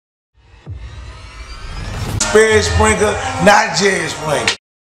Sperry sprinkler, not Jerry sprinkler.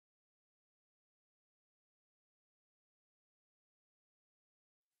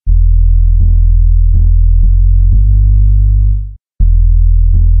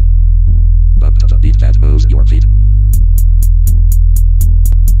 Bump to the beat that moves your feet.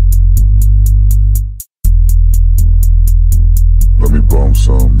 Let me bump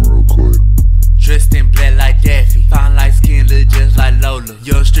some real quick. Dressed in black like Daffy, fine light skin, look just like Lola.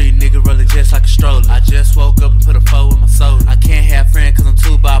 Young street nigga rolling just like a stroller. I just woke up and put a 4 in my soda. I can't have friends cause I'm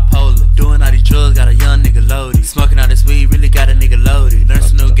too bipolar. Doing all these drugs, got a young nigga loaded. Smoking all this weed, really got a nigga loaded. Learn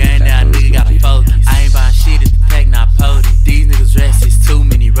some new game, now a nigga got a focus. I ain't buying shit if the pack not potent. These niggas dress is too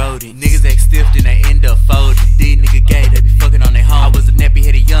many rodent. Niggas act stiff, then they end up folding. These niggas gay, they be fucking on their home. I was a nappy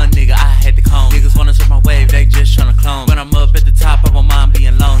headed young nigga, I had to comb. Niggas wanna surf my wave, they just tryna clone. When I'm up at the top, I won't mind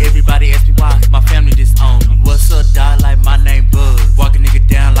being lonely. Everybody ask me why, cause my family disown me. What's up, dog? Like my name Bud. Walk a nigga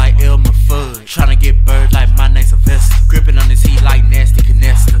down like Elmer Fudd. Tryna get bird like my name's Sylvester. Gripping on this heat like nasty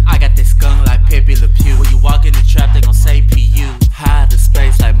canesta. I got that skunk like Pepe Le Pew. When you walk in the trap, they gon' say PU. High to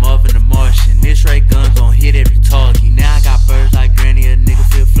space like Marvin the Martian. This ray gun gon' hit every target. Now I got birds like Granny, a nigga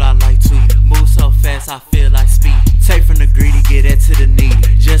feel fly like Tweety. Move so fast, I feel like speed. Take from the greedy, get that to the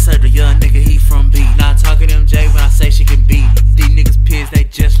needy. Just heard the young nigga, he from B. Not talking MJ when I say she can beat it. These niggas pissed, they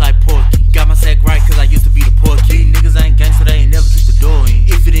just like Porky. Got my sack right cause I used to be the poor kid. These niggas ain't gangsta, they ain't never keep the door in.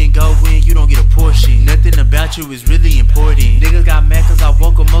 If it didn't go in, you don't get a portion. Nothing about you is really important. Niggas got mad cause I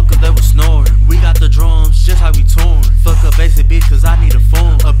woke them up cause they was snoring. We got the drums just like we touring. Fuck a basic bitch cause I need a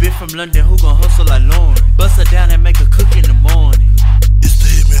phone. A bitch from London who gon' hustle like Lauren. Bust her down and make her cook in the morning. It's the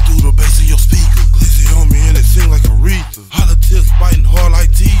hitman through the bass in your speaker. Glizzy on me and it sing like Aretha. Holla tips biting hard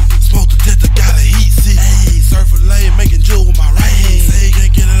like teeth. Smoke detector got a heat seat. Ayy, surfer lane making jewel with my right hand. Say he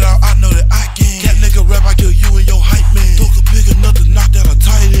can't get it out, I know that I can. Cat nigga rap, I kill you and your hype man. Took a big enough to knock down a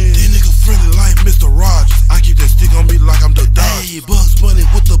tight end. These niggas friendly like Mr. Rogers. I keep that stick on me like I'm the dog. Ayy, Bugs Bunny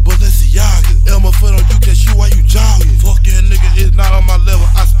with the Balenciaga. Elmer foot on you, catch you while you jogging. Fuck that nigga, it's not on my level.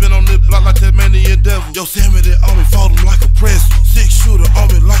 I spin on this block like Tasmanian devil. Yo, Sammy that on me, fold him like a press. 6-shooter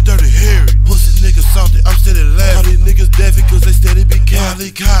on me like Dirty Harry. Pussy niggas salty, I'm steady laughing. All these niggas daffy cause they steady be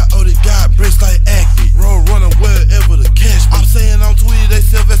Cali caught, oh they got bricks like acting. Roll running wherever the cash be. I'm saying I'm tweety, they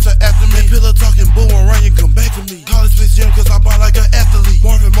Sylvester after me. Pillow talking boomerang, you come back to me. College Space Jam cause I bought like an athlete.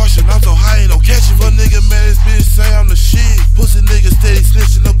 Marvin Martian, I'm so high, ain't no catching me. But nigga mad as bitch say I'm the shit. Pussy niggas steady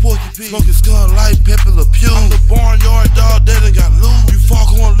snitching a Porky Pig. Smoking skunk like Pepe Le Pew. I'm the barnyard dog, they done got loose. You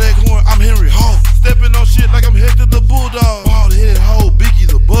foghorn, leghorn, I'm Henry Hawk. Stepping on shit like I'm Hector the Bulldog. Bald headed hoe, Biggie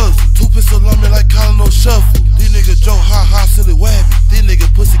the Buzz. 2 pistol on me like Colin no shuffle. These niggas Joe ha silly wabbit. These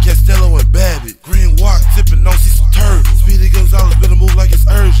niggas pussy Castello and Babbitt. Green walk, sipping on see some turtles. Speedy Gonzalez better move like it's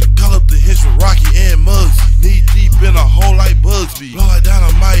urgent. Call up the hits with Rocky and Muggsy. Knee deep in a hole like Bugsby. Blow like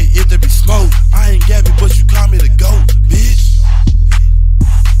dynamite if they be smoke. I ain't Gabby but you